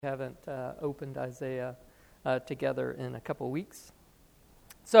Haven't opened Isaiah together in a couple weeks.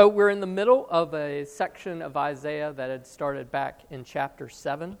 So we're in the middle of a section of Isaiah that had started back in chapter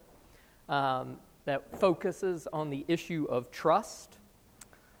 7 that focuses on the issue of trust.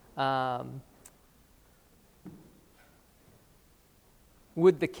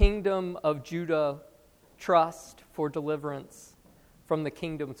 Would the kingdom of Judah trust for deliverance from the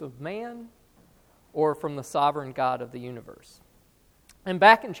kingdoms of man or from the sovereign God of the universe? And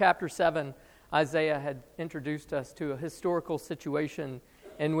back in chapter 7, Isaiah had introduced us to a historical situation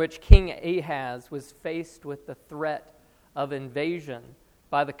in which King Ahaz was faced with the threat of invasion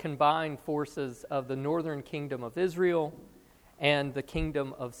by the combined forces of the northern kingdom of Israel and the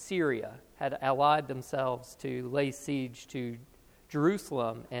kingdom of Syria, had allied themselves to lay siege to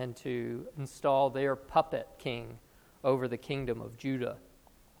Jerusalem and to install their puppet king over the kingdom of Judah.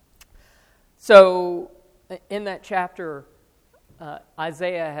 So in that chapter,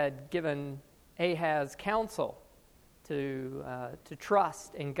 Isaiah had given Ahaz counsel to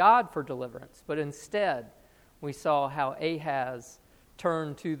trust in God for deliverance, but instead we saw how Ahaz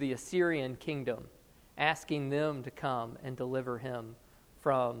turned to the Assyrian kingdom, asking them to come and deliver him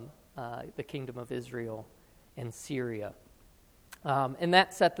from the kingdom of Israel and Syria. And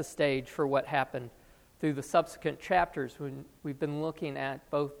that set the stage for what happened through the subsequent chapters when we've been looking at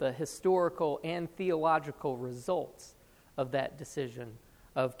both the historical and theological results of that decision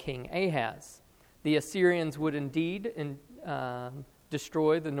of King Ahaz. The Assyrians would indeed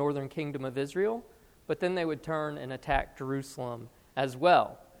destroy the northern kingdom of Israel, but then they would turn and attack Jerusalem as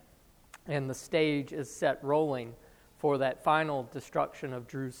well. And the stage is set rolling for that final destruction of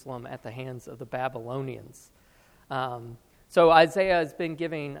Jerusalem at the hands of the Babylonians. So Isaiah has been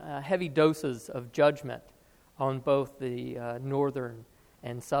giving heavy doses of judgment on both the northern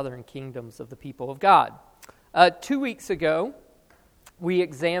and southern kingdoms of the people of God. 2 weeks ago, we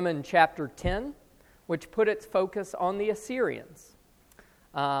examined chapter 10, which put its focus on the Assyrians.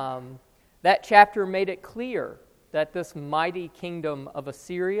 That chapter made it clear that this mighty kingdom of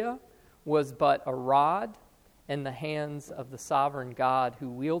Assyria was but a rod in the hands of the sovereign God who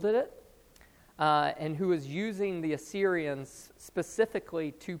wielded it, and who was using the Assyrians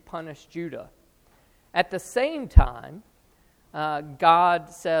specifically to punish Judah. At the same time, God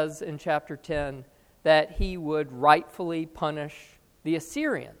says in chapter 10 that he would rightfully punish the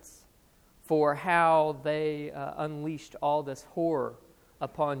Assyrians for how they unleashed all this horror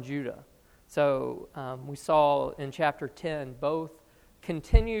upon Judah. So we saw in chapter 10 both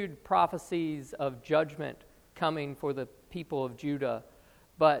continued prophecies of judgment coming for the people of Judah,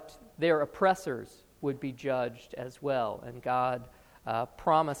 but their oppressors would be judged as well. And God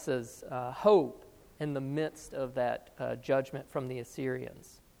promises hope in the midst of that judgment from the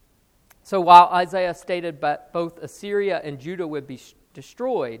Assyrians. So while Isaiah stated both Assyria and Judah would be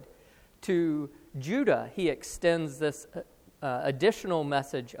destroyed, to Judah he extends this additional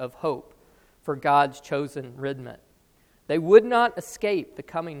message of hope for God's chosen remnant. They would not escape the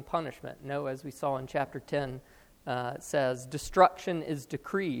coming punishment. No, as we saw in chapter 10, it says, destruction is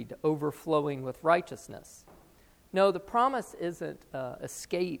decreed, overflowing with righteousness. No, the promise isn't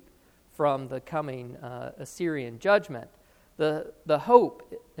escape from the coming Assyrian judgment. The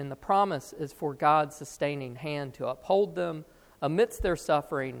hope and the promise is for God's sustaining hand to uphold them amidst their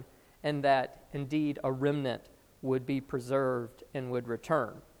suffering, and that indeed a remnant would be preserved and would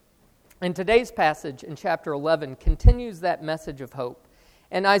return. And today's passage in chapter 11 continues that message of hope.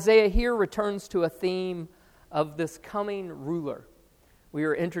 And Isaiah here returns to a theme of this coming ruler. We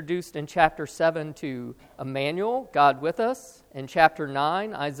are introduced in chapter 7 to Emmanuel, God with us. In chapter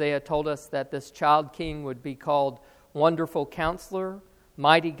 9, Isaiah told us that this child king would be called Wonderful Counselor,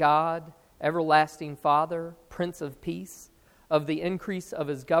 Mighty God, Everlasting Father, Prince of Peace. Of the increase of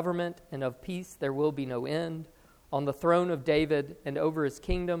his government and of peace there will be no end, on the throne of David and over his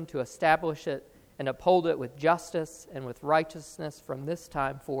kingdom, to establish it and uphold it with justice and with righteousness from this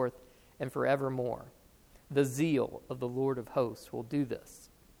time forth and forevermore. The zeal of the Lord of hosts will do this.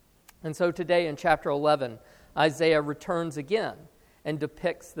 And so today in chapter 11, Isaiah returns again and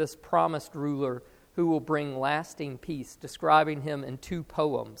depicts this promised ruler who will bring lasting peace, describing him in 2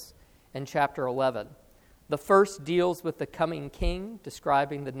 poems in chapter 11. The first deals with the coming king,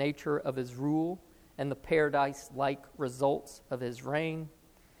 describing the nature of his rule and the paradise-like results of his reign,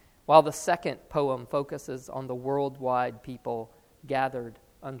 while the second poem focuses on the worldwide people gathered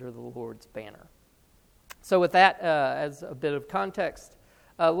under the Lord's banner. So with that as a bit of context,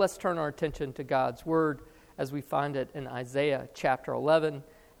 let's turn our attention to God's Word as we find it in Isaiah chapter 11.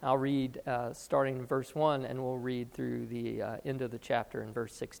 I'll read starting in verse 1, and we'll read through the end of the chapter in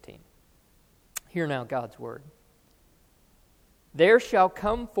verse 16. Hear now God's Word. There shall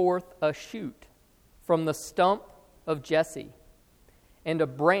come forth a shoot from the stump of Jesse, and a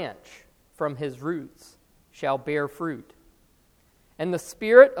branch from his roots shall bear fruit. And the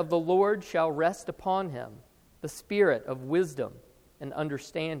Spirit of the Lord shall rest upon him, the Spirit of wisdom and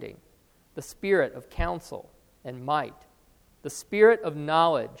understanding, the Spirit of counsel and might, the Spirit of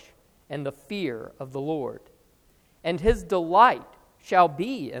knowledge and the fear of the Lord. And his delight shall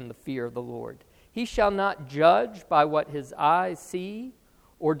be in the fear of the Lord. He shall not judge by what his eyes see,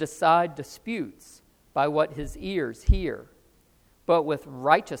 or decide disputes by what his ears hear. But with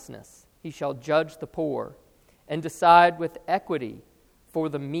righteousness he shall judge the poor, and decide with equity for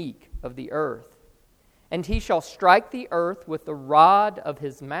the meek of the earth. And he shall strike the earth with the rod of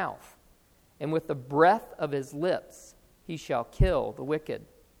his mouth, and with the breath of his lips he shall kill the wicked.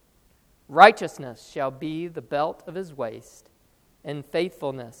 Righteousness shall be the belt of his waist, and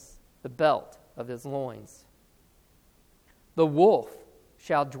faithfulness the belt of his loins. The wolf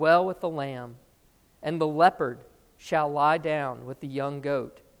shall dwell with the lamb, and the leopard shall lie down with the young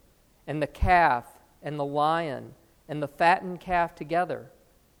goat, and the calf and the lion and the fattened calf together,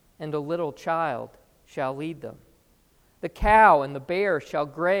 and a little child shall lead them. The cow and the bear shall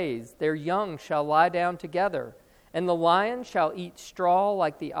graze, their young shall lie down together, and the lion shall eat straw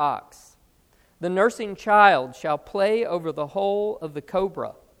like the ox. The nursing child shall play over the hole of the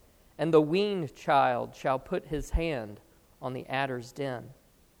cobra, and the weaned child shall put his hand on the adder's den.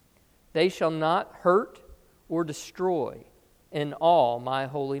 They shall not hurt or destroy in all my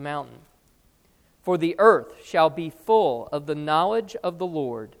holy mountain. For the earth shall be full of the knowledge of the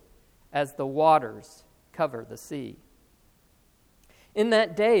Lord, as the waters cover the sea. In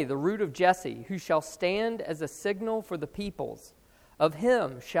that day the root of Jesse, who shall stand as a signal for the peoples, of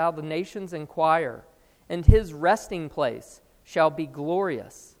him shall the nations inquire, and his resting place shall be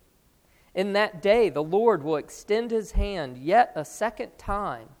glorious. In that day the Lord will extend his hand yet a second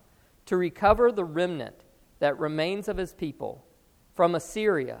time to recover the remnant that remains of his people from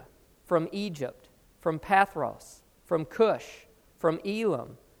Assyria, from Egypt, from Pathros, from Cush, from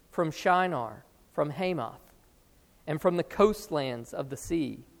Elam, from Shinar, from Hamath, and from the coastlands of the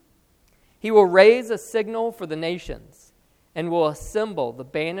sea. He will raise a signal for the nations, and will assemble the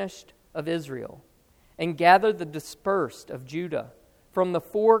banished of Israel, and gather the dispersed of Judah from the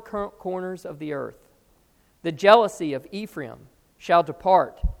four corners of the earth. The jealousy of Ephraim shall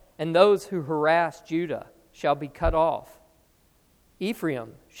depart, and those who harass Judah shall be cut off.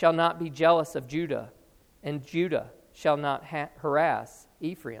 Ephraim shall not be jealous of Judah, and Judah shall not harass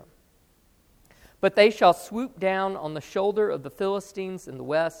Ephraim. But they shall swoop down on the shoulder of the Philistines in the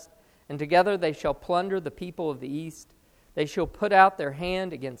west, and together they shall plunder the people of the east. They shall put out their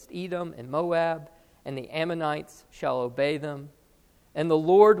hand against Edom and Moab, and the Ammonites shall obey them. And the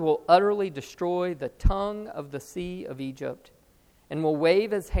Lord will utterly destroy the tongue of the sea of Egypt, and will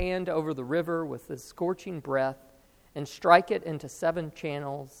wave his hand over the river with his scorching breath, and strike it into 7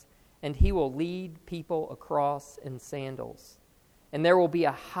 channels, and he will lead people across in sandals. And there will be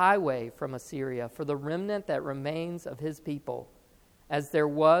a highway from Assyria for the remnant that remains of his people, as there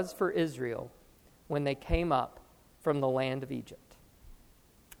was for Israel when they came up from the land of Egypt.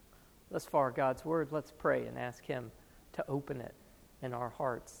 Thus far, God's word. Let's pray and ask him to open it in our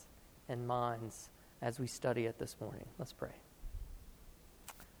hearts and minds as we study it this morning. Let's pray.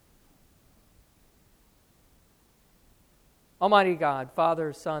 Almighty God,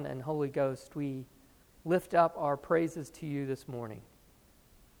 Father, Son, and Holy Ghost, we lift up our praises to you this morning.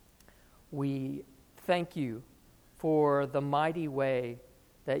 We thank you for the mighty way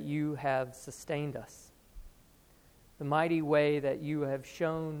that you have sustained us, the mighty way that you have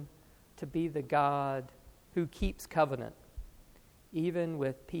shown to be the God who keeps covenant, even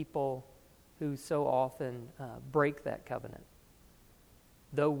with people who so often break that covenant.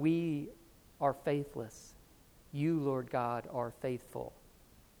 Though we are faithless, you, Lord God, are faithful.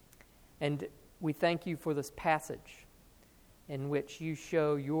 And we thank you for this passage in which you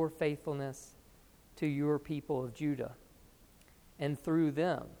show your faithfulness to your people of Judah, and through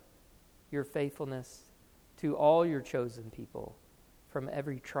them, your faithfulness to all your chosen people from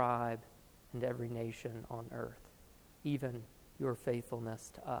every tribe and every nation on earth, even your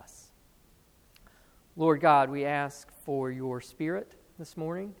faithfulness to us. Lord God, we ask for your Spirit this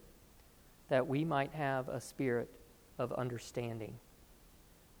morning, that we might have a spirit of understanding,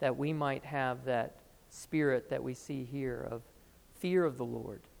 that we might have that spirit that we see here of fear of the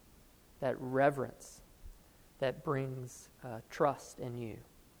Lord, that reverence that brings trust in you,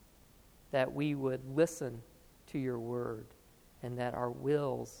 that we would listen to your word, and that our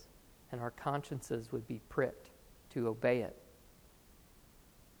wills and our consciences would be pricked to obey it,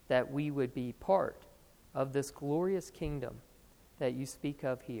 that we would be part of this glorious kingdom that you speak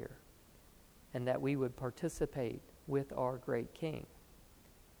of here, and that we would participate with our great King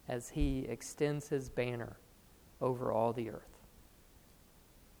as he extends his banner over all the earth.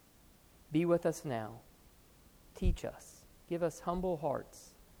 Be with us now. Teach us. Give us humble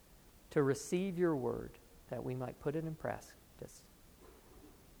hearts to receive your word, that we might put it in practice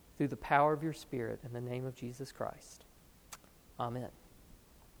through the power of your Spirit, in the name of Jesus Christ. Amen.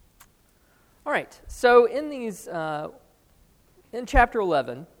 All right, so in chapter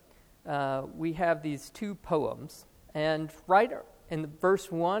 11, we have these two poems, and right in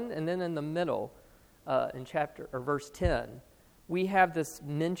verse 1 and then in the middle, in verse 10, we have this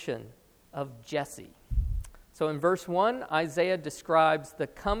mention of Jesse. So in verse 1, Isaiah describes the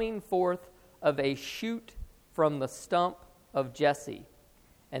coming forth of a shoot from the stump of Jesse.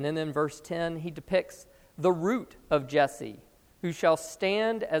 And then in verse 10, he depicts the root of Jesse, who shall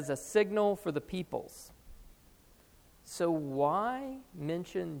stand as a signal for the peoples. So why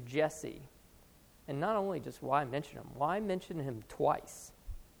mention Jesse? And not only just why mention him, why mention him twice?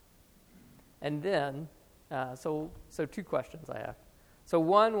 And then, so two questions I have. So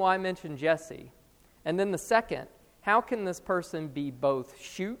one, why mention Jesse? And then the second, how can this person be both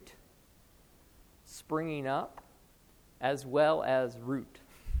shoot, springing up, as well as root?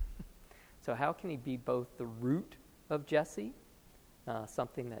 So how can he be both the root of Jesse,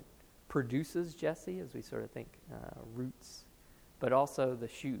 something that produces Jesse, as we sort of think roots, but also the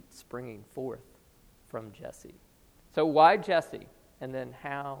shoot springing forth from Jesse? So why Jesse? And then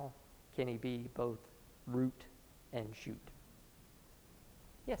how can he be both root and shoot?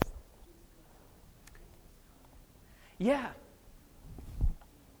 Yes? Yeah.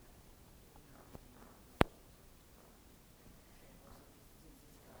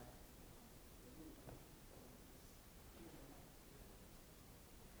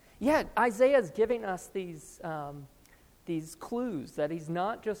 Yeah, Isaiah's giving us these clues that he's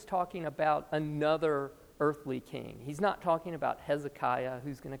not just talking about another earthly king. He's not talking about Hezekiah,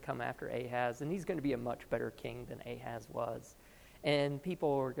 who's going to come after Ahaz, and he's going to be a much better king than Ahaz was. And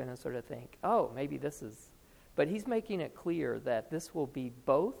people are going to sort of think, oh, maybe this is... But he's making it clear that this will be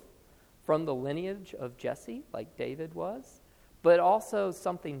both from the lineage of Jesse, like David was, but also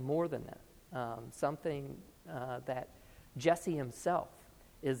something more than that, something that Jesse himself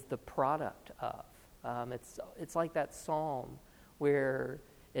is the product of. It's like that psalm where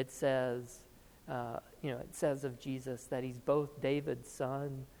it says, it says of Jesus that he's both David's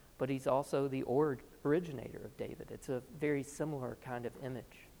son, but he's also the originator of David. It's a very similar kind of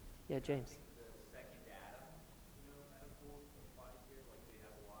image. Yeah, James. The second Adam, metaphor applied here, like they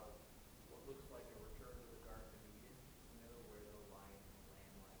have a lot of what looks like a return to the Garden of Eden, where the lion and the lamb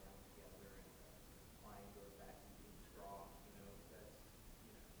lie down together, and the lion goes back to eating straw. That's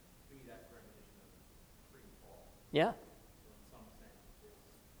to me that's reminiscent of pre-fall. Yeah. So in some sense, this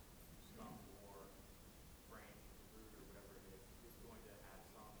stump or branch, root or whatever it is going to have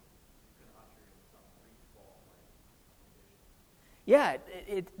some, going to usher in some pre-fall like condition. Yeah,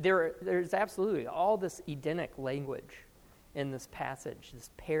 there's absolutely all this Edenic language in this passage, this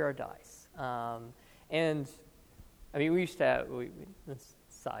paradise. And, I mean, we used to have, this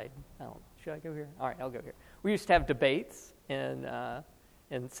side, should I go here? All right, I'll go here. We used to have debates in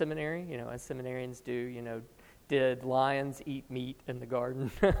seminary, as seminarians do, did lions eat meat in the garden?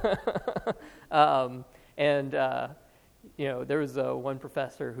 There was one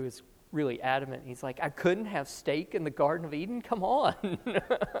professor who was really adamant. He's like, I couldn't have steak in the Garden of Eden? Come on.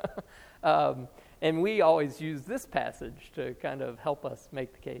 And we always use this passage to kind of help us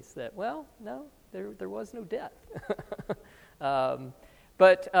make the case that, well, no, there was no death.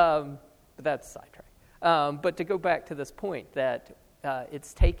 But that's a sidetrack. But to go back to this point that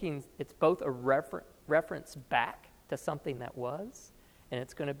it's both a reference back to something that was, and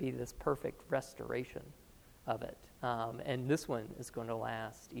it's going to be this perfect restoration of it. And this one is going to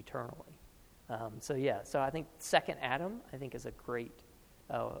last eternally. So I think second Adam, is a great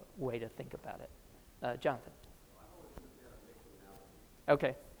way to think about it. Jonathan.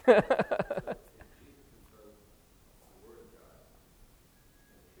 Okay.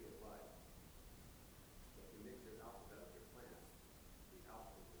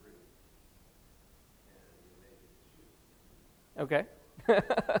 Okay.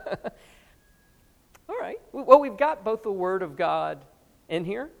 All right. Well, we've got both the Word of God in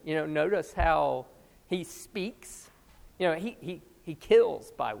here. Notice how he speaks. He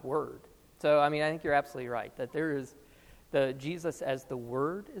kills by word. So, I think you're absolutely right that there is the Jesus as the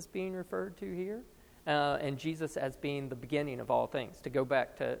Word is being referred to here, and Jesus as being the beginning of all things. To go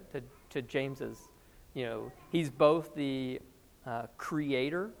back to James's, he's both the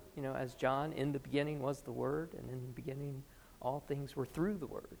creator, as John, in the beginning was the Word, and in the beginning All things were through the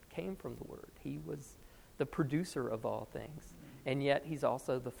Word, came from the Word. He was the producer of all things. And yet he's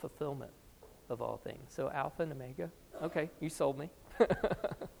also the fulfillment of all things. So Alpha and Omega. Okay, you sold me.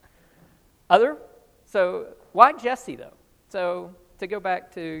 Other? So why Jesse, though? So to go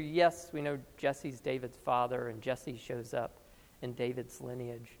back to, yes, we know Jesse's David's father, and Jesse shows up in David's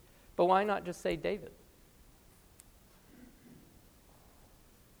lineage. But why not just say David?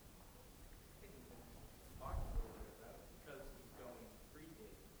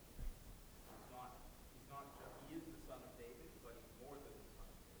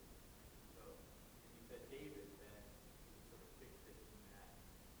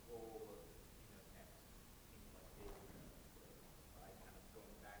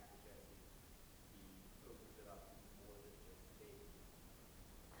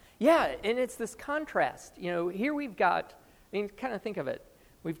 Yeah, and it's this contrast. Here we've got, kind of think of it.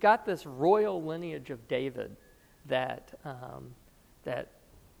 We've got this royal lineage of David that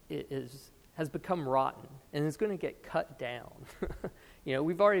has become rotten and is going to get cut down.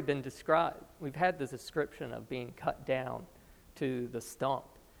 We've already been described. We've had this description of being cut down to the stump,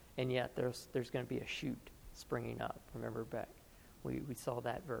 and yet there's going to be a shoot springing up. Remember back, we saw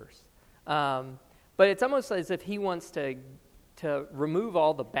that verse. But it's almost as if he wants to remove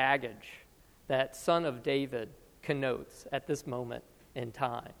all the baggage that Son of David connotes at this moment in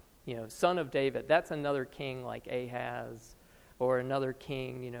time. Son of David, that's another king like Ahaz, or another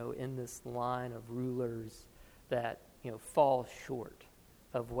king, in this line of rulers that, fall short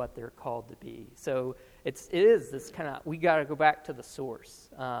of what they're called to be. So it is this kind of, we got to go back to the source.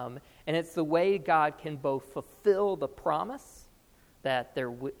 And it's the way God can both fulfill the promise that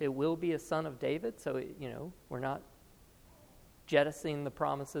it will be a son of David. So, we're not jettisoning the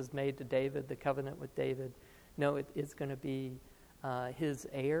promises made to David, the covenant with David. No, it is going to be his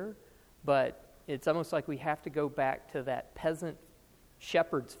heir, but it's almost like we have to go back to that peasant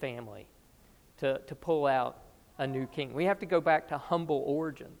shepherd's family to pull out a new king. We have to go back to humble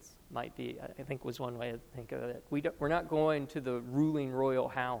origins, might be, I think was one way to think of it. We're not going to the ruling royal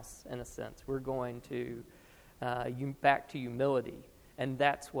house, in a sense. We're going to back to humility, and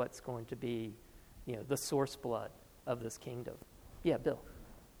that's what's going to be, the source blood of this kingdom. Yeah, Bill.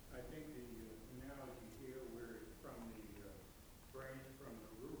 I think the analogy here, where it's from the branch from the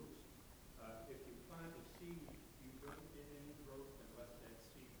roots, if you plant a seed, you don't get any growth unless that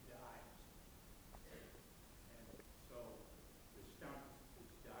seed dies. And so the stump is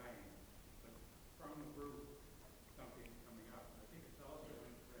dying, but from the root, something's coming up. I think it's also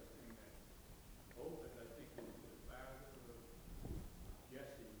interesting that Obed, I think, is the father of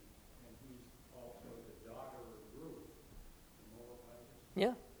Jesse, and he's also the daughter of Ruth.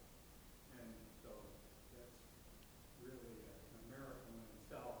 Yeah. And so that's really a miracle in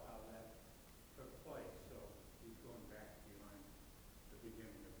itself how that took place. So he's going back beyond the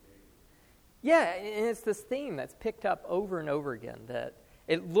beginning of David. Yeah, and it's this theme that's picked up over and over again, that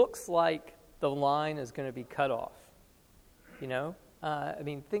it looks like the line is going to be cut off.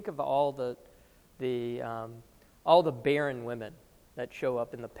 Think of all the barren women that show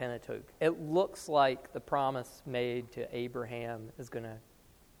up in the Pentateuch. It looks like the promise made to Abraham is going to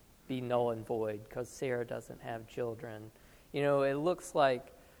be null and void because Sarah doesn't have children. It looks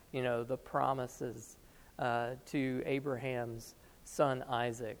like, the promises to Abraham's son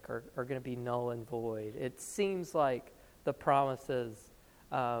Isaac are going to be null and void. It seems like the promises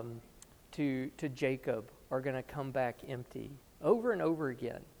to Jacob are going to come back empty over and over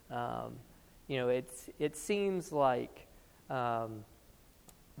again. It seems like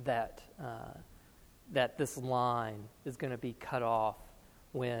that this line is going to be cut off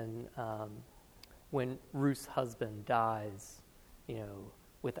when Ruth's husband dies,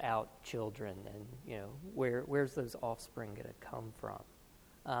 without children, and where's those offspring going to come from?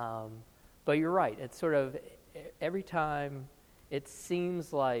 But you're right. It's sort of every time it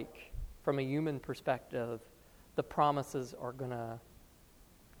seems like, from a human perspective, the promises are going to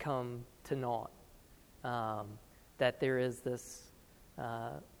come to naught. That there is this,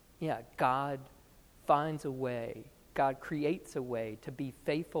 God finds a way, God creates a way to be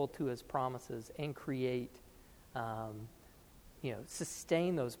faithful to his promises and create,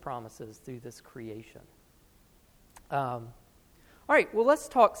 sustain those promises through this creation. All right, well, let's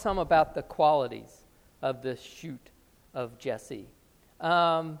talk some about the qualities of this shoot of Jesse.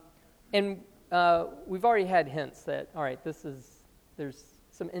 And we've already had hints that, all right, there's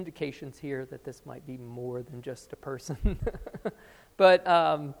some indications here that this might be more than just a person. But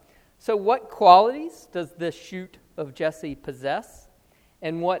so what qualities does this shoot of Jesse possess,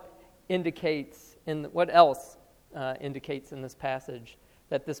 and what else indicates in this passage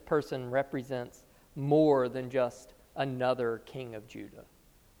that this person represents more than just another king of Judah.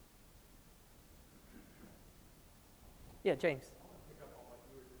 Yeah, James. I want to pick up on what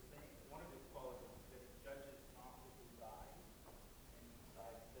you were just saying. One of the qualities is that he judges not with his eyes, and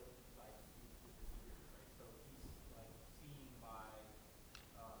doesn't decide to speak with his ears, right? So he's like seeing by,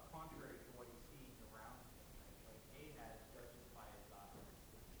 contrary to what he's seeing around him, right? Like Ahaz judges by his eyes.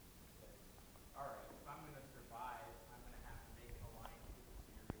 He says, all right, if I'm going to survive, I'm going to have to make an alliance with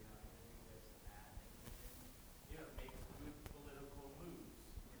Assyria, I'm going to do this and that, and make good political moves,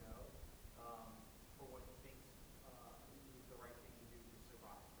 for what he thinks is the right thing to do to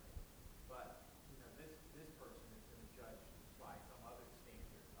survive, right? But this person is going to judge by some other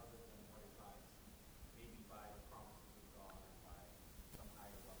standard other than what his eyes see, maybe by the promises of God or by some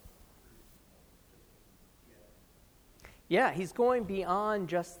higher level of truth. Yeah, he's going beyond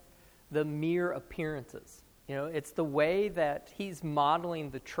just the mere appearances. It's the way that he's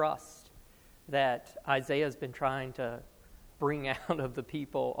modeling the trust that Isaiah's been trying to bring out of the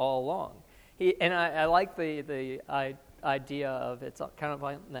people all along. I like the idea of it's kind of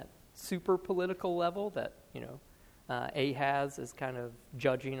like that super political level that Ahaz is kind of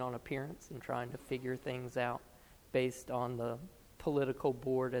judging on appearance and trying to figure things out based on the political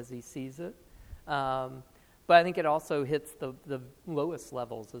board as he sees it. But I think it also hits the lowest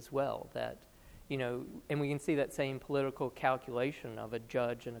levels as well. That and we can see that same political calculation of a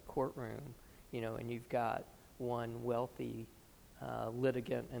judge in a courtroom. And you've got one wealthy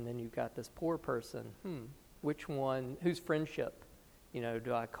litigant, and then you've got this poor person. Which one? Whose friendship,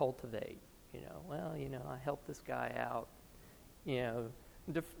 do I cultivate? I help this guy out.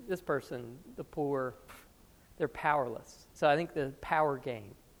 This person, the poor, they're powerless. So I think the power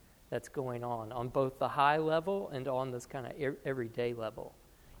game that's going on both the high level and on this kind of everyday level.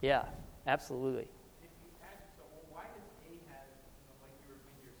 Yeah, absolutely. So why does Ahaz, like you were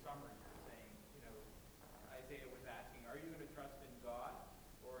in your summary, you're saying, Isaiah was asking, are you going to trust in God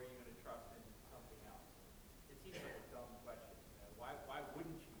or are you going to trust in something else? It seems like a dumb question. Why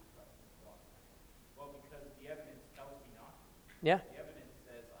wouldn't you trust in God? Well, because the evidence tells me not to. Yeah. The evidence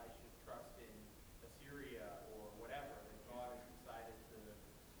says I should trust in Assyria or whatever, that God has decided to,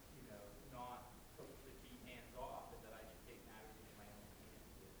 not to be hands off, and that I should take matters into my own hands.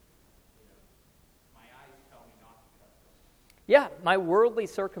 My eyes tell me not to trust them. Yeah, my worldly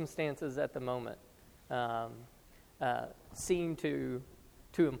circumstances at the moment seem to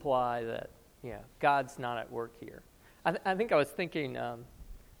imply that God's not at work here. I think I was thinking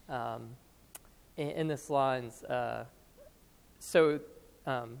in this lines. One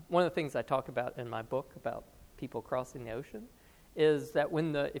of the things I talk about in my book about people crossing the ocean is that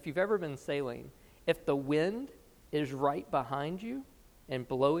if you've ever been sailing, if the wind is right behind you and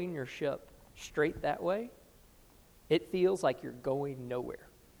blowing your ship straight that way, it feels like you're going nowhere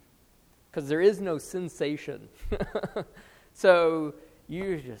because there is no sensation. So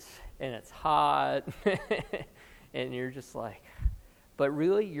and it's hot, and you're just like, but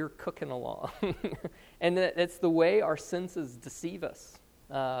really you're cooking along. And it's the way our senses deceive us.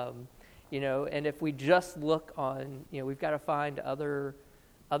 And if we just look on, we've got to find other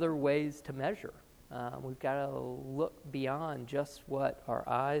ways to measure. We've got to look beyond just what our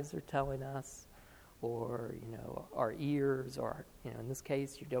eyes are telling us, or our ears, or in this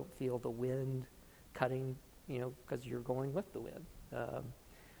case you don't feel the wind cutting, because you're going with the wind.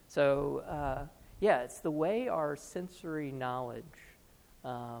 It's the way our sensory knowledge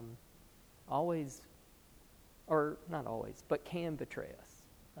always, or not always, but can betray us.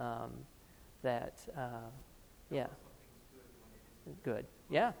 Good.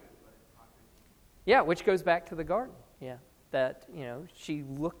 Yeah. Yeah, which goes back to the garden. Yeah, that she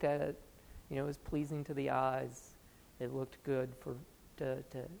looked at it. It was pleasing to the eyes. It looked good for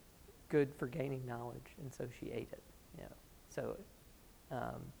gaining knowledge, and so she ate it.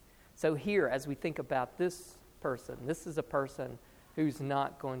 So here, as we think about this person, this is a person who's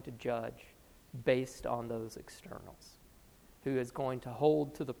not going to judge based on those externals, who is going to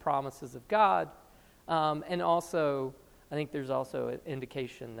hold to the promises of God, and also, I think there's also an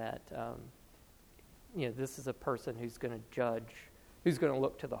indication that this is a person who's going to judge, who's going to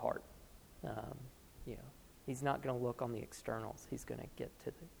look to the heart. He's not going to look on the externals. He's going to get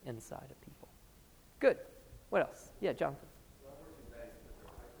to the inside of people. Good. What else? Yeah, Jonathan.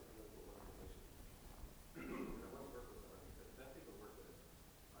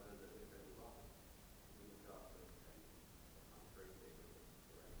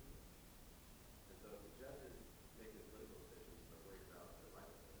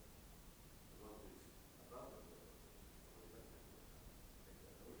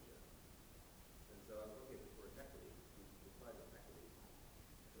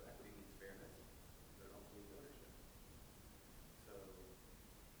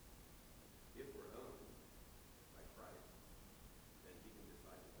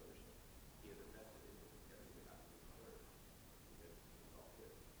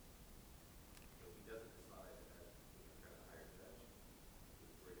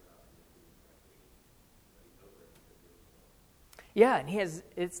 Yeah, and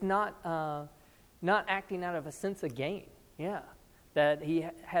it's not acting out of a sense of gain. Yeah, that he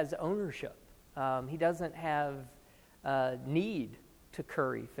has ownership. He doesn't have need to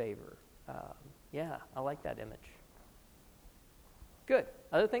curry favor. Yeah, I like that image. Good.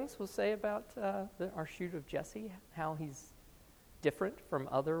 Other things we'll say about our shoot of Jesse, how he's different from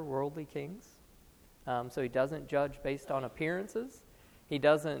other worldly kings. So he doesn't judge based on appearances. He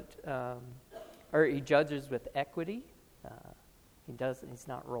doesn't, or he judges with equity. He's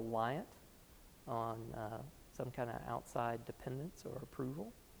not reliant on some kind of outside dependence or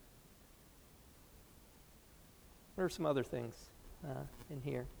approval. What are some other things in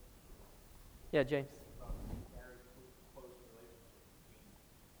here? Yeah, James. Very close relationship between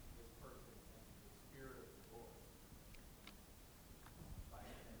this person and the Spirit of the Lord. By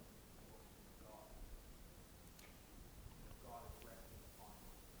him, the working of God. God is resting upon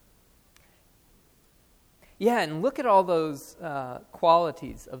him. Yeah, and look at all those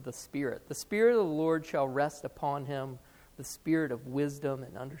qualities of the Spirit. The Spirit of the Lord shall rest upon him, the Spirit of wisdom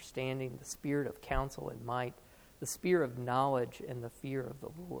and understanding, the Spirit of counsel and might, the Spirit of knowledge and the fear of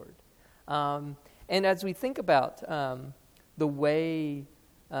the Lord. And as we think about the way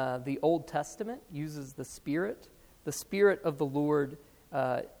the Old Testament uses the Spirit of the Lord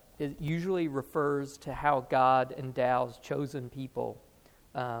it usually refers to how God endows chosen people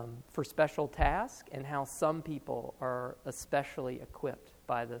for special tasks, and how some people are especially equipped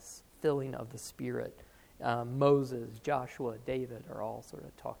by this filling of the Spirit. Moses, Joshua, David are all sort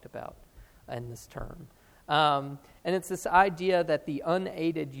of talked about in this term. And it's this idea that the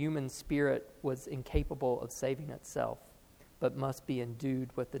unaided human spirit was incapable of saving itself, but must be endued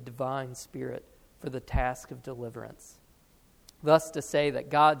with the divine Spirit for the task of deliverance. Thus, to say that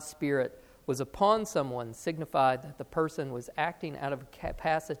God's Spirit was upon someone signified that the person was acting out of a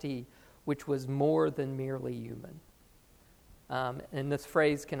capacity which was more than merely human. And this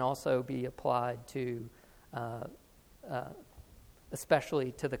phrase can also be applied to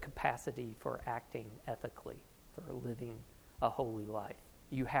especially to the capacity for acting ethically, for living a holy life.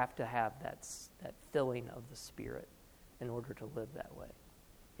 You have to have that filling of the Spirit in order to live that way.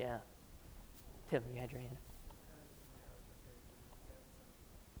 Yeah. Tim, you had your hand.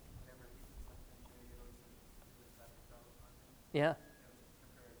 Yeah.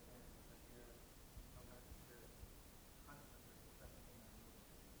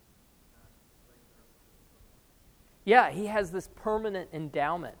 Yeah, he has this permanent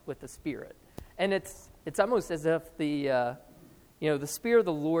endowment with the Spirit. And it's almost as if the Spirit of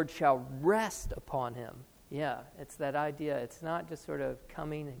the Lord shall rest upon him. Yeah, it's that idea. It's not just sort of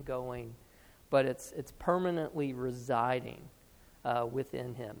coming and going, but it's permanently residing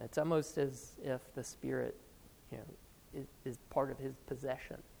within him. It's almost as if the Spirit, is part of his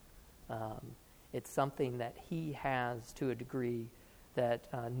possession. It's something that he has to a degree that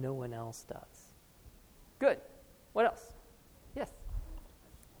no one else does. Good. What else? Yes.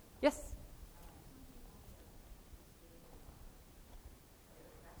 Yes.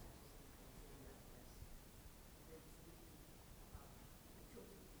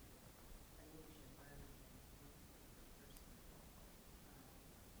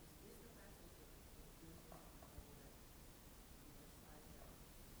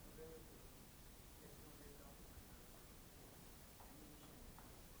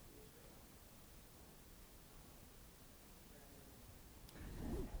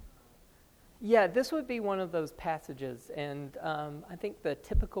 Yeah, this would be one of those passages, and I think the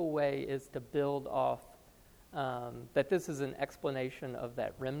typical way is to build off that this is an explanation of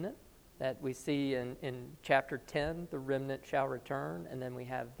that remnant that we see in chapter 10, the remnant shall return, and then we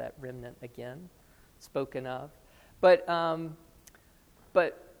have that remnant again spoken of. But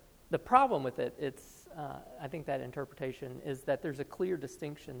the problem with it, I think that interpretation is that there's a clear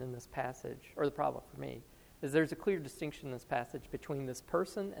distinction in this passage, or the problem for me, is there's a clear distinction in this passage between this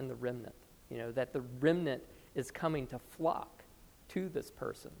person and the remnant. That the remnant is coming to flock to this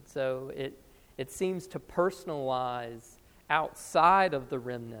person. So it seems to personalize outside of the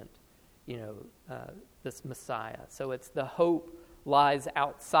remnant, this Messiah. So it's the hope lies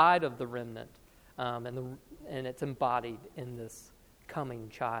outside of the remnant, and it's embodied in this coming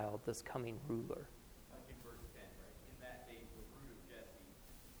child, this coming ruler. Like in verse 10, right? In that day, the root of Jesse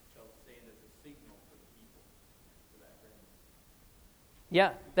shall stand as a signal for the people, for that remnant.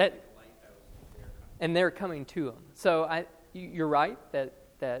 Yeah, and they're coming to him. So you're right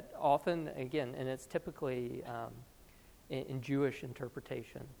that often, again, and it's typically in Jewish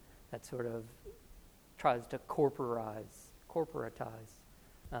interpretation that sort of tries to corporatize.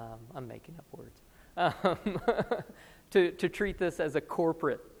 I'm making up words. To treat this as a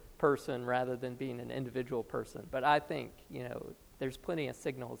corporate person rather than being an individual person. But I think, there's plenty of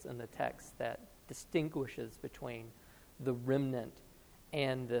signals in the text that distinguishes between the remnant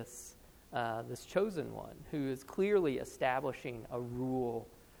and this chosen one, who is clearly establishing a rule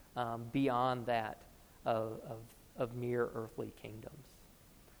beyond that of mere earthly kingdoms.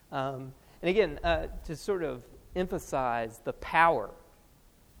 And again, to sort of emphasize the power,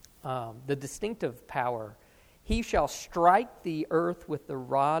 the distinctive power, he shall strike the earth with the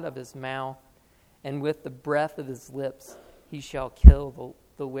rod of his mouth, and with the breath of his lips he shall kill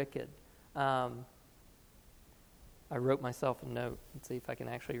the wicked. I wrote myself a note. Let's see if I can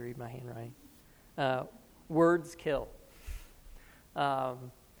actually read my handwriting. Words kill. I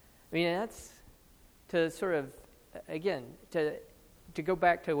mean, that's to sort of, again, to go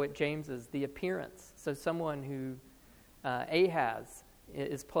back to what James is, the appearance. So someone who, Ahaz,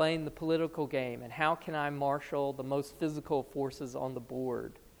 is playing the political game, and how can I marshal the most physical forces on the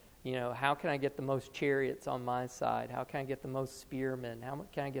board? You know, how can I get the most chariots on my side? How can I get the most spearmen? How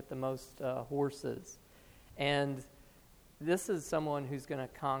can I get the most horses? And this is someone who's going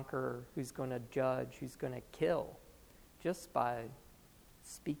to conquer, who's going to judge, who's going to kill, just by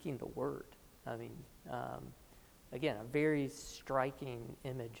speaking the word. I mean, again, a very striking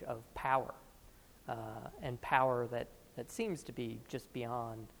image of power, and power that seems to be just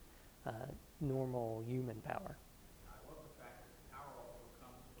beyond normal human power. I love the fact that power also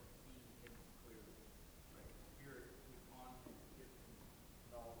comes from seeing him clearly. Right? The Spirit is on him, gives him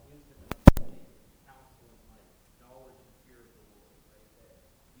all wisdom and understanding, counsel and might, knowledge and fear of the Lord. Right? That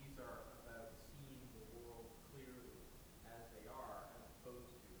these are about seeing the world clearly as they are, as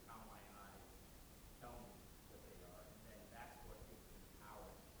opposed to how my eyes tell me that they are. And then that's what gives him power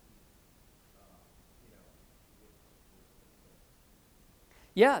to speak,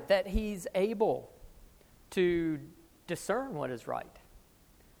 Yeah, that he's able to discern what is right.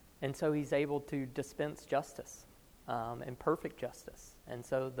 And so he's able to dispense justice, and perfect justice. And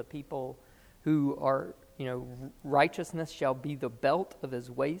so the people who are, righteousness shall be the belt of his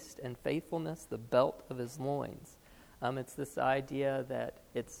waist, and faithfulness the belt of his loins. It's this idea that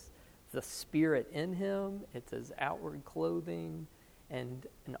it's the Spirit in him, it's his outward clothing, and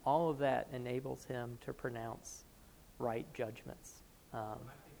all of that enables him to pronounce right judgments. When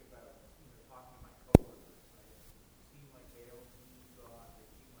I think about talking to my coworkers, right, it seem like they don't need God. They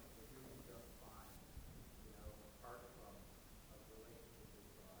seem like they're doing just fine, apart from a relationship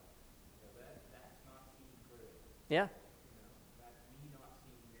with God. That's not seen clearly. Yeah. That's me not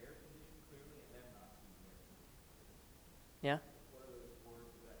seeing their position clearly and them not seeing their position clearly. Yeah. What are those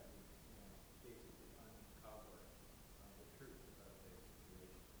words that basically uncover the truth about their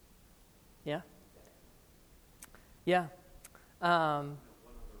situation? Yeah. Yeah. One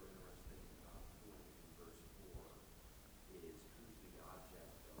other interesting point in verse 4 is who's the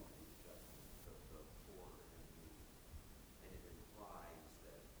object of the judgment of the poor and needy. And it implies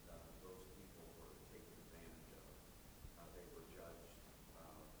that those people were taken advantage of. They were judged,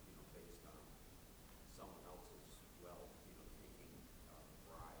 based on someone else's wealth, taking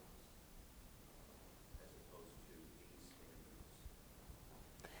bribes, as opposed to these standards.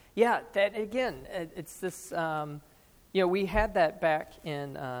 Yeah, that again, it's this... we had that back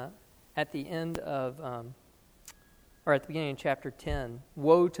in at the end of, or at the beginning of chapter 10.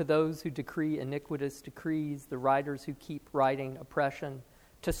 Woe to those who decree iniquitous decrees, the writers who keep writing oppression,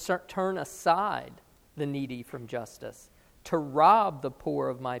 to turn aside the needy from justice, to rob the poor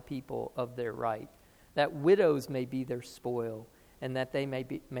of my people of their right, that widows may be their spoil, and that they may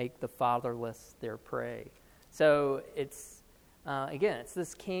make the fatherless their prey. So it's, again, it's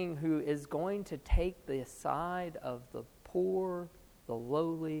this king who is going to take the side of the poor, the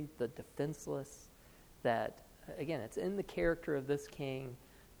lowly, the defenseless, that, again, it's in the character of this king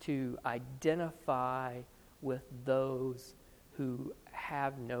to identify with those who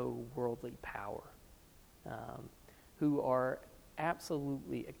have no worldly power, who are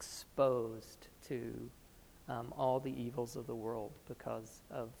absolutely exposed to all the evils of the world because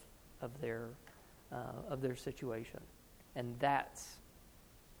of their situation. And that's,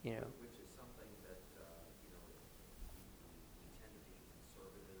 Which is something that, we tend to be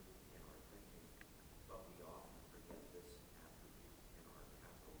conservative in our thinking, but we often forget this attribute in our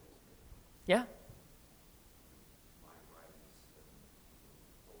capitalistic. Yeah. My rights and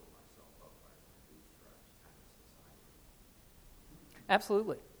pulling myself up by my bootstraps kind of society.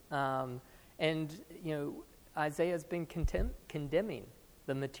 Absolutely. And Isaiah's been condemning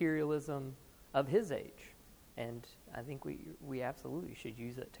the materialism of his age. And I think we absolutely should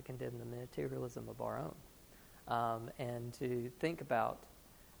use it to condemn the materialism of our own. And to think about,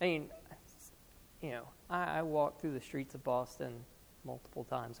 I walk through the streets of Boston multiple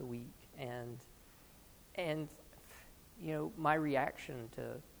times a week, and my reaction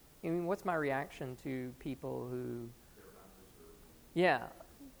to, what's my reaction to people who, yeah,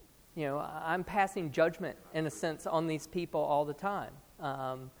 I'm passing judgment in a sense on these people all the time,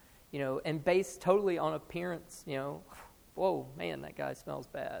 and based totally on appearance, whoa, man, that guy smells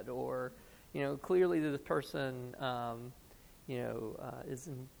bad, or, clearly this person, is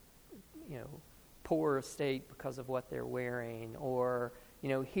in, poor state because of what they're wearing, or,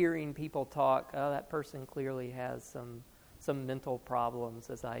 hearing people talk, oh, that person clearly has some mental problems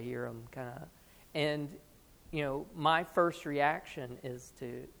as I hear them kind of, and, my first reaction is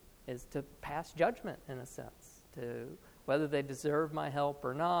to pass judgment in a sense, to whether they deserve my help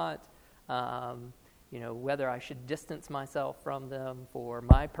or not, whether I should distance myself from them for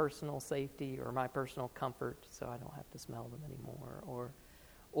my personal safety or my personal comfort so I don't have to smell them anymore,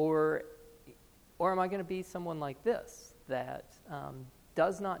 or am I going to be someone like this that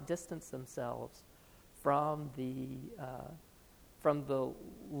does not distance themselves from the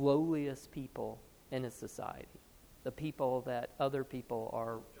lowliest people in a society, the people that other people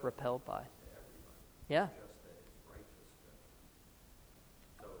are repelled by? Yeah. Just that it's righteous judgment.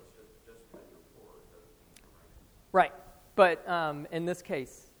 So it's just because you're poor doesn't mean you're righteous. Right. But in this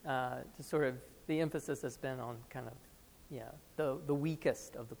case, to sort of the emphasis has been on kind of, the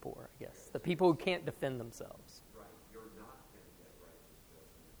weakest of the poor, I guess, the people who can't defend themselves. Right. You're not going to get righteous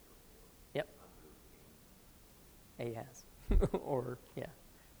judgment if you're poor. Yep. Ahaz. Or,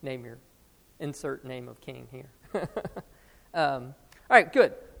 insert name of king here. All right,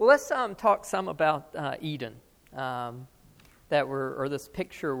 good. Well, let's talk some about Eden this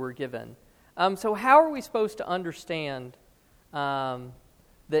picture we're given. So how are we supposed to understand the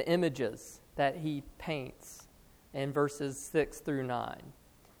images that he paints in verses 6 through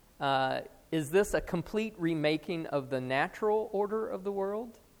 9? Is this a complete remaking of the natural order of the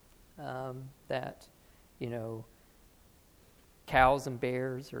world? That, cows and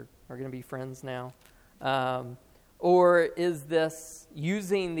bears are going to be friends now? Or is this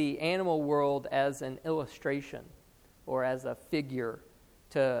using the animal world as an illustration or as a figure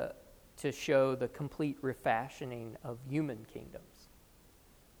to show the complete refashioning of human kingdoms?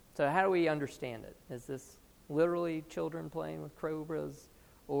 So how do we understand it? Is this literally children playing with cobras,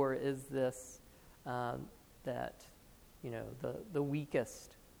 or is this that the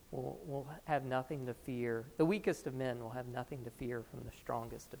weakest will have nothing to fear? The weakest of men will have nothing to fear from the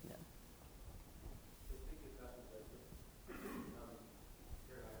strongest of men.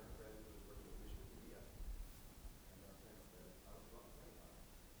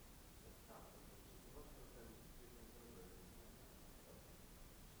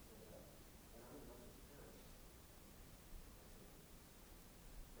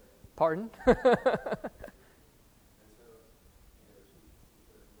 Pardon?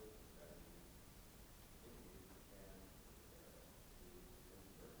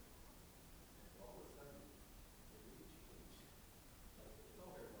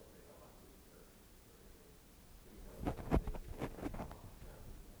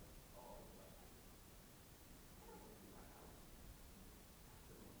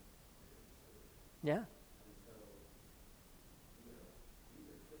 Yeah.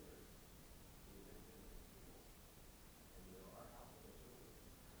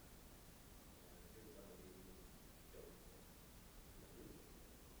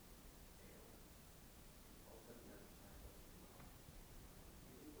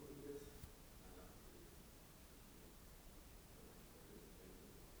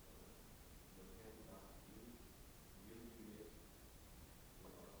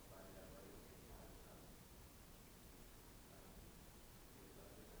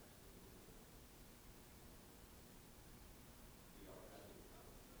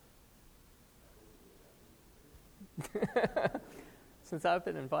 Since I've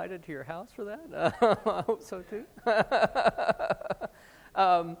been invited to your house for that, I hope so too.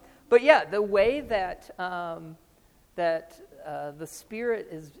 But yeah, the way that the Spirit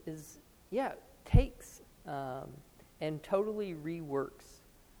is takes and totally reworks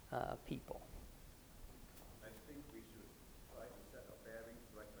people. I think we should try to set a bearing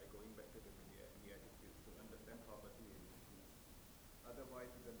right by going back to the Beatitudes to understand poverty and weakness. Otherwise,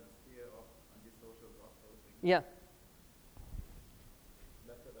 we're going to steer off on this social gospel thing. Yeah.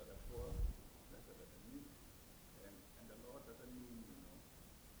 Blessed are the poor, blessed are the meek, and the Lord doesn't mean,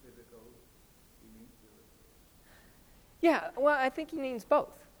 physical, he means spiritual. Yeah, well, I think he means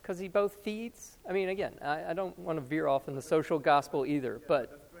both, because he both feeds. I mean, again, I don't want to veer off in the social gospel either,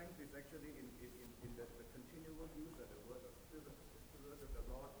 but the strength is actually in the continual use of the word of spirit of the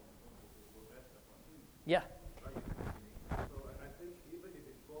Lord will rest upon him. yeah. Right? So I think even if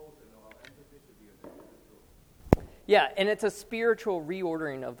it's both, our emphasis should be on the physical. Yeah, and it's a spiritual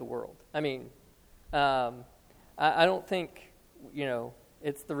reordering of the world. I mean, I don't think,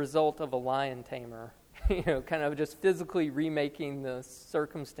 it's the result of a lion tamer, kind of just physically remaking the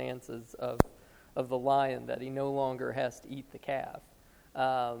circumstances of the lion that he no longer has to eat the calf.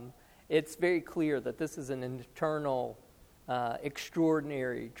 It's very clear that this is an internal,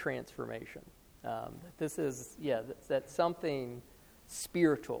 extraordinary transformation. That this is, that something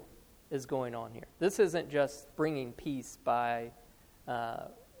spiritual is going on here. This isn't just bringing peace by,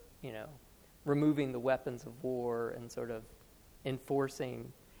 removing the weapons of war and sort of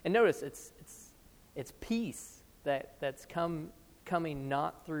enforcing. And notice, it's peace that's coming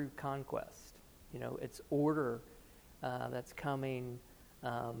not through conquest. It's order that's coming,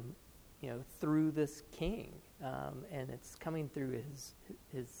 through this king, and it's coming through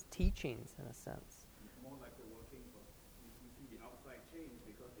his teachings in a sense. More like the working, but you see the outside change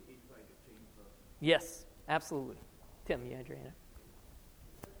because the inside is changed first. Yes, absolutely. Tim, you had your hand up.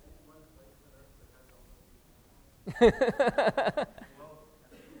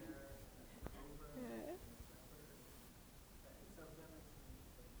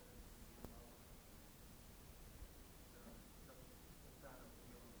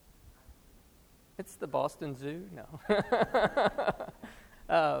 It's the Boston Zoo? No.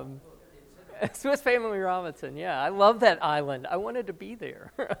 Swiss Family Robinson, yeah. I love that island. I wanted to be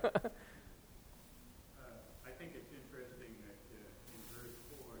there. I think it's interesting that in verse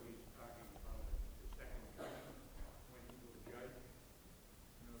 4 he's talking about the second coming when he will judge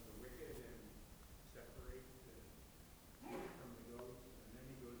the wicked and separate from the goats. And then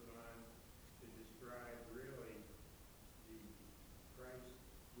he goes on to describe really the Christ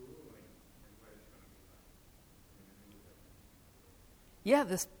ruling and what it's going to be like in the new covenant. Yeah,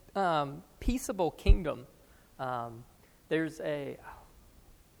 this peaceable kingdom. There's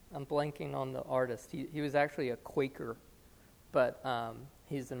I'm blanking on the artist. He was actually a Quaker, but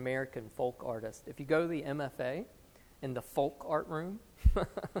he's an American folk artist. If you go to the MFA in the folk art room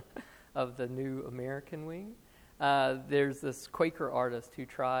of the New American Wing, there's this Quaker artist who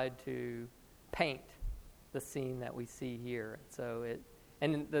tried to paint the scene that we see here.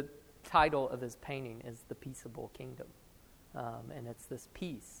 And the title of his painting is The Peaceable Kingdom. And it's this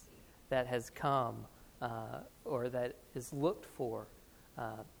peace that has come, or that is looked for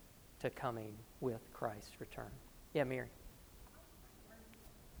to coming with Christ's return. Yeah, Mary.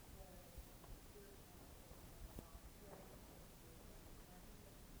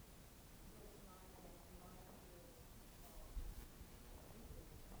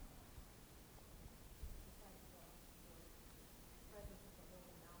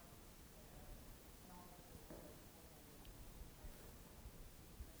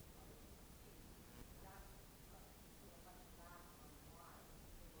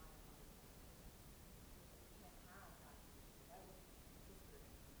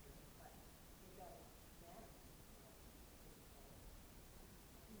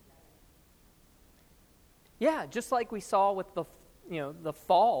 Yeah, just like we saw with the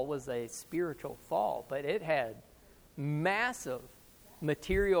fall was a spiritual fall, but it had massive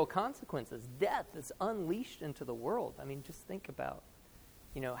material consequences. Death is unleashed into the world. I mean, just think about,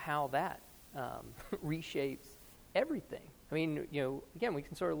 how that reshapes everything. I mean, again, we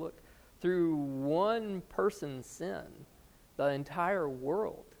can sort of look through one person's sin, the entire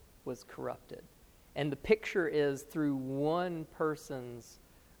world was corrupted. And the picture is through one person's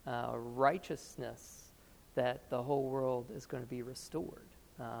righteousness that the whole world is going to be restored.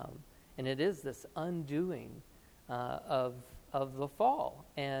 And it is this undoing of the fall.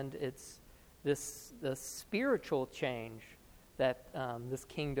 And it's the spiritual change that this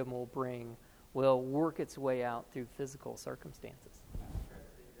kingdom will bring will work its way out through physical circumstances.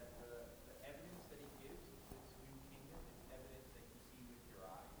 Interesting that the evidence that he gives of this new kingdom is evidence that you see with your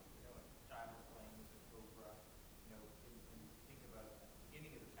eyes. A child is playing with a cobra. And you think about the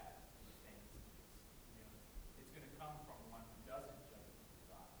beginning of the passage, he's saying it's going to come from one who doesn't judge with his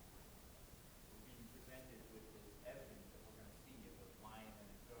eyes. We're being presented with this evidence that we're going to see of a lion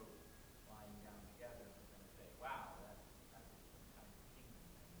and a goat lying down together, and we're going to say, wow, that's a different kind of kingdom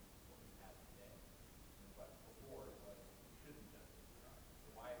than what we have today. But before it was, we shouldn't judge with our eyes.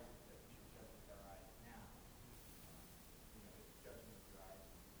 So why is it that we should judge with our eyes now? If judging with your eyes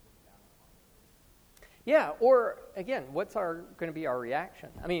is looked down upon. Yeah, or again, what's going to be our reaction?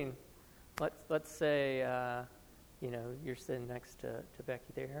 I mean, let's say you're sitting next to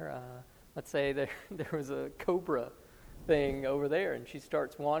Becky there. Let's say there was a cobra thing over there, and she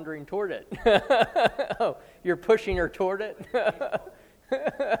starts wandering toward it. Oh, you're pushing her toward it.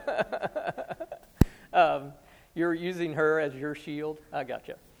 You're using her as your shield. I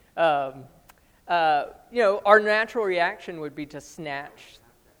gotcha. our natural reaction would be to snatch.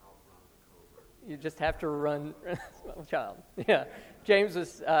 You just have to run, small child. Yeah, James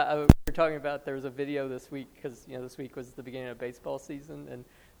was. We were talking about there was a video this week because this week was the beginning of baseball season, and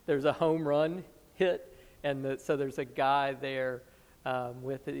there's a home run hit, and so there's a guy there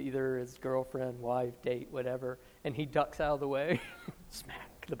with either his girlfriend, wife, date, whatever, and he ducks out of the way, smack.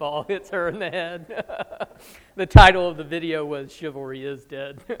 The ball hits her in the head. The title of the video was "Chivalry is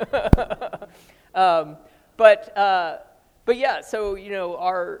Dead." But yeah, so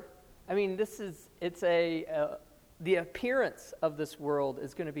the appearance of this world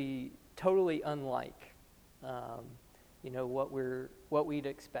is going to be totally unlike, what we'd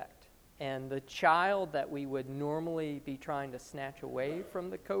expect, and the child that we would normally be trying to snatch away from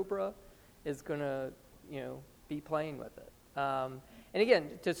the cobra is going to, be playing with it. And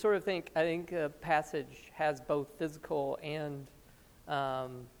again, to sort of think, I think the passage has both physical and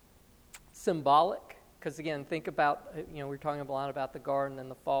symbolic. Because again, think about, we're talking a lot about the garden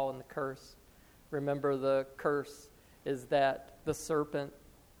and the fall and the curse. Remember, the curse is that the serpent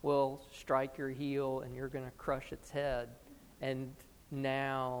will strike your heel and you're going to crush its head. And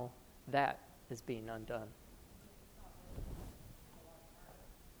now that is being undone.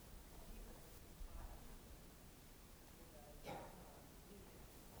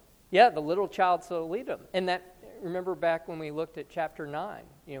 Yeah, the little child shall lead them. And that, remember back when we looked at chapter 9,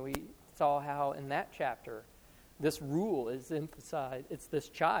 we saw how in that chapter this rule is emphasized. It's this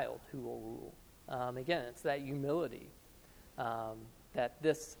child who will rule. Again, it's that humility that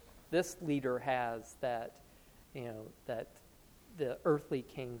this leader has that the earthly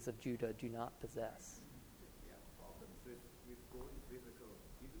kings of Judah do not possess. Yeah, problems with going physical.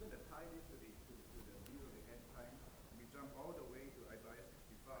 If you're going to tie this to the view of the end time, we jump all the way to Isaiah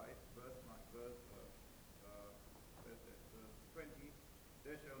 65, verse 20.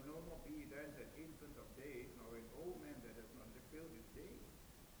 There shall no more be then an infant of days, nor an old man that has not fulfilled his days.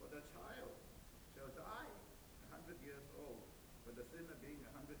 For the child shall die 100 years old, but the sinner being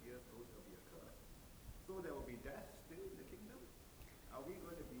 100 years old shall be accursed. So there will be death still in the kingdom? Are we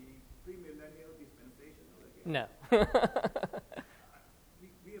going to be premillennial dispensational again? No.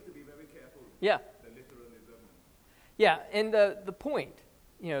 We have to be very careful. Yeah. The literalism. Yeah, and the point,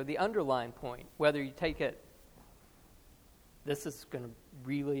 the underlying point, whether you take it, this is going to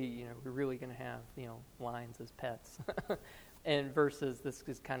really, we're really going to have, lions as pets, and versus this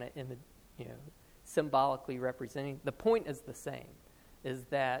is kind of, symbolically representing. The point is the same, is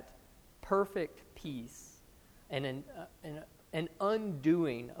that perfect peace and an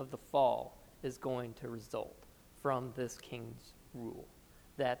undoing of the fall is going to result from this king's rule.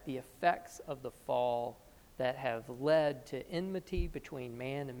 That the effects of the fall that have led to enmity between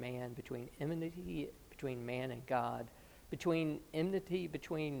man and man, between enmity between man and God, between enmity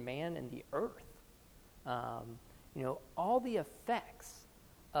between man and the earth, all the effects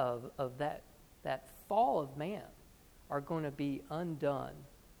of that fall of man are going to be undone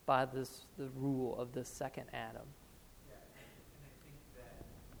by the rule of this second Adam. Yeah, and I think that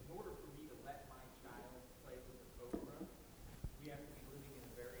in order for me to let my child play with the cobra, we have to be living in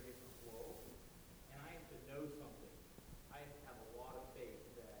a very different world, and I have to know something. I have to have a lot of faith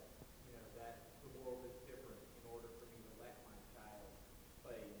that that the world is different in order for me to let my child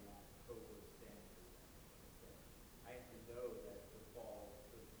play in that cobra standard. I have to know that the fall,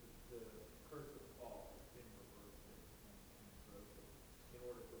 the curse of the fall has been reversed and broken in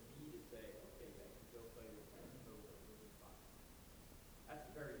order for me to say, okay, I can go play with that cobra, this is fine. That's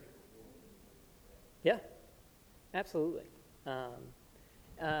a very different world than we live in today. Yeah, absolutely.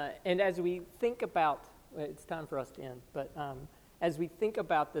 And as we think about, it's time for us to end, but as we think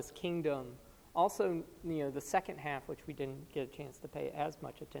about this kingdom, also, the second half, which we didn't get a chance to pay as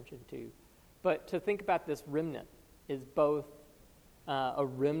much attention to, but to think about this remnant is both a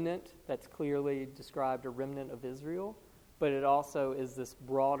remnant that's clearly described, a remnant of Israel, but it also is this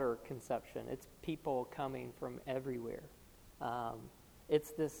broader conception. It's people coming from everywhere.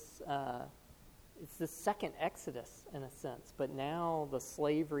 It's this second Exodus, in a sense, but now the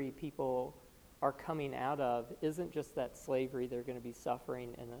slavery people are coming out of isn't just that slavery they're going to be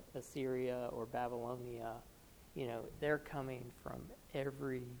suffering in Assyria or Babylonia. They're coming from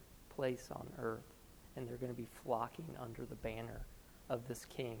every place on earth, and they're going to be flocking under the banner of this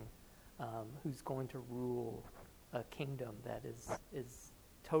king who's going to rule a kingdom that is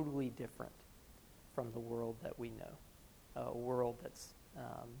totally different from the world that we know, a world that's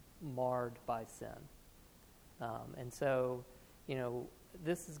marred by sin. And so,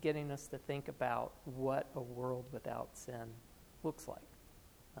 this is getting us to think about what a world without sin looks like,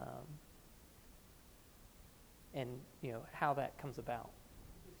 and how that comes about.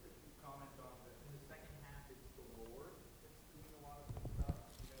 Just a few comments on the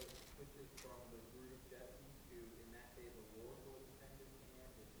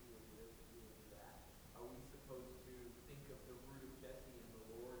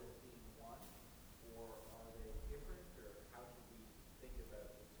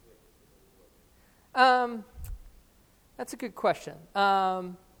That's a good question.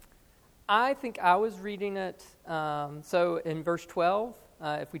 I think I was reading it, so in verse 12,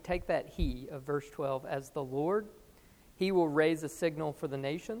 if we take that he of verse 12 as the Lord, he will raise a signal for the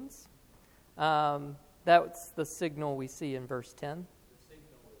nations. That's the signal we see in verse 10.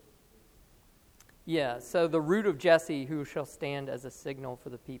 Yeah, so the root of Jesse who shall stand as a signal for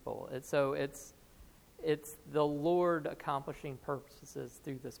the people. It's the Lord accomplishing purposes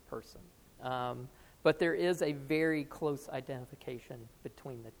through this person. But there is a very close identification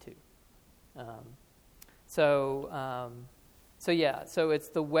between the two. So it's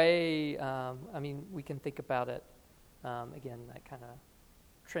the way, we can think about it, again, that kind of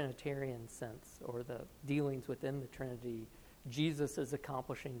Trinitarian sense, or the dealings within the Trinity. Jesus is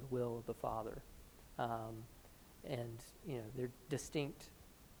accomplishing the will of the Father. They're distinct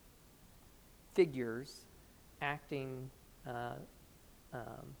figures acting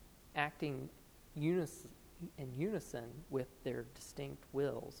in unison with their distinct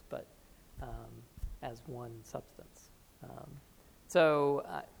wills, but as one substance.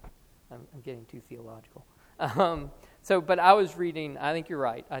 I'm getting too theological. But I was reading. I think you're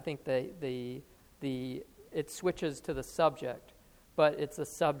right. I think it switches to the subject, but it's a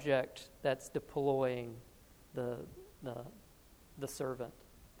subject that's deploying the servant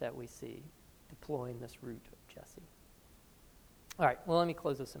that we see, deploying this root of Jesse. All right. Well, let me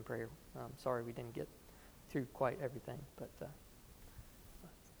close this in prayer. Sorry we didn't get through quite everything, but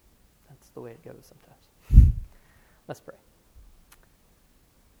that's the way it goes sometimes. Let's pray.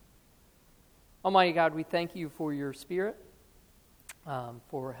 Almighty God, we thank you for your Spirit,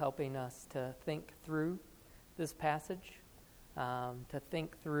 for helping us to think through this passage, to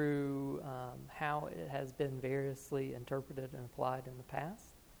think through how it has been variously interpreted and applied in the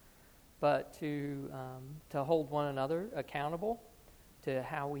past, but to hold one another accountable to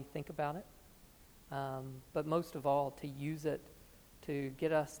how we think about it, but most of all, to use it to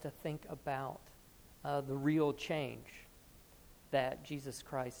get us to think about the real change that Jesus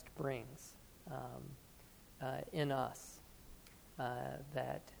Christ brings in us,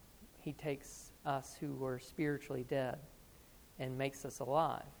 that he takes us who were spiritually dead and makes us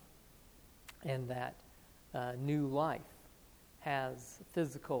alive, and that new life has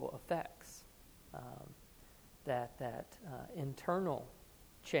physical effects, that internal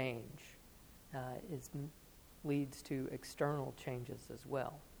change leads to external changes as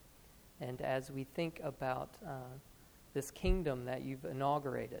well. And as we think about this kingdom that you've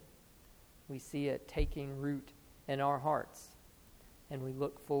inaugurated, we see it taking root in our hearts, and we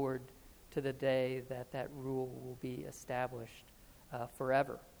look forward to the day that rule will be established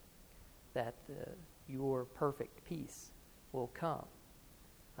forever, that your perfect peace will come,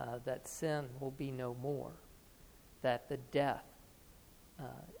 that sin will be no more, that the death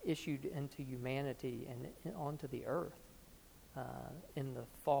issued into humanity and onto the earth in the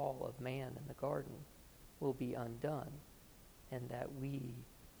fall of man in the garden will be undone, and that we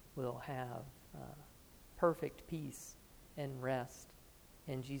will have perfect peace and rest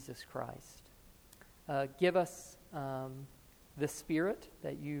in Jesus Christ. Give us the Spirit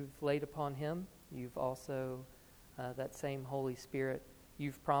that you've laid upon him. You've also, that same Holy Spirit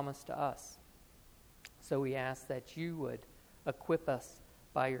you've promised to us. So we ask that you would equip us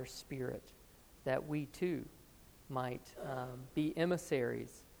by your Spirit, that we too might be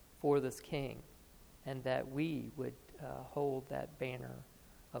emissaries for this King, and that we would hold that banner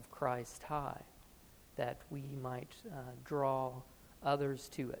of Christ high, that we might draw others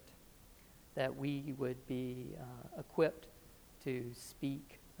to it, that we would be equipped to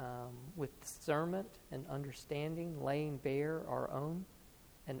speak with discernment and understanding, laying bare our own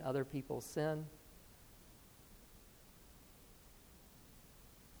and other people's sin,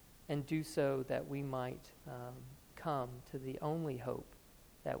 and do so that we might come to the only hope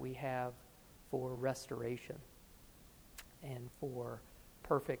that we have for restoration and for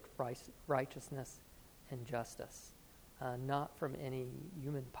perfect righteousness and justice, not from any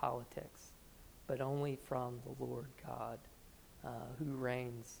human politics, but only from the Lord God, who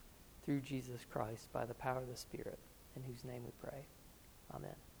reigns through Jesus Christ by the power of the Spirit, in whose name we pray.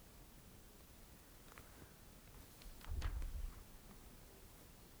 Amen.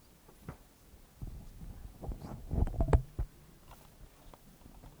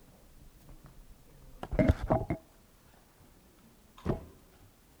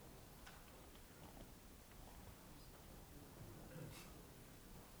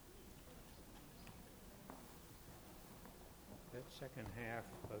 That second half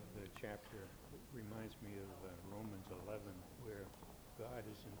of the chapter reminds me of Romans 11, where God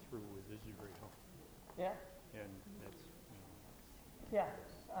isn't through with Israel. Yeah. And that's, Yeah.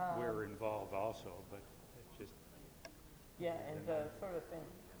 we're involved also, but it's just, Yeah, and the sort of thing,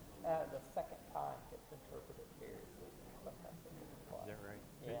 the second time gets interpreted variously. Sometimes it doesn't is apply. that right?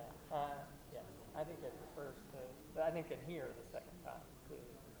 Yeah, I think it refers to, I think in here, the second time is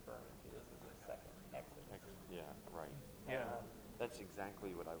clearly referring to this as the second Exodus. Yeah, right. Yeah. That's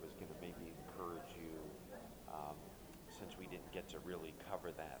exactly what I was going to maybe encourage you, since we didn't get to really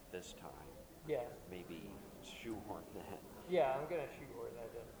cover that this time, Yeah, maybe shoehorn that. yeah, I'm going to shoehorn that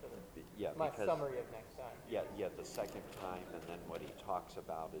into Yeah, my because summary of next time. yeah, the second time, and then what he talks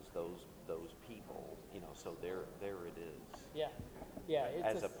about is those people, so there it is. Yeah,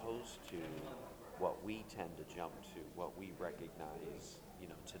 it's As opposed to what we tend to jump to, what we recognize,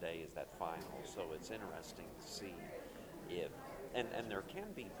 today is that final. So it's interesting to see if, and there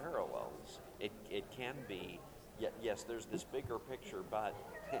can be parallels. It can be, yes, there's this bigger picture, but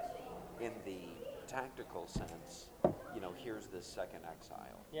in the tactical sense, here's this second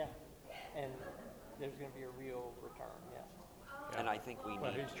exile. yeah, and there's going to be a real return, yes. Yeah. And I think we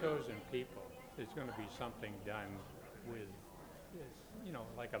Well, need his to. chosen people, there's going to be something done with,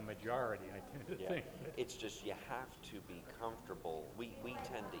 like a majority, I tend to Yeah, think. it's just you have to be comfortable. We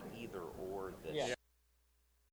tend to either or this Yeah.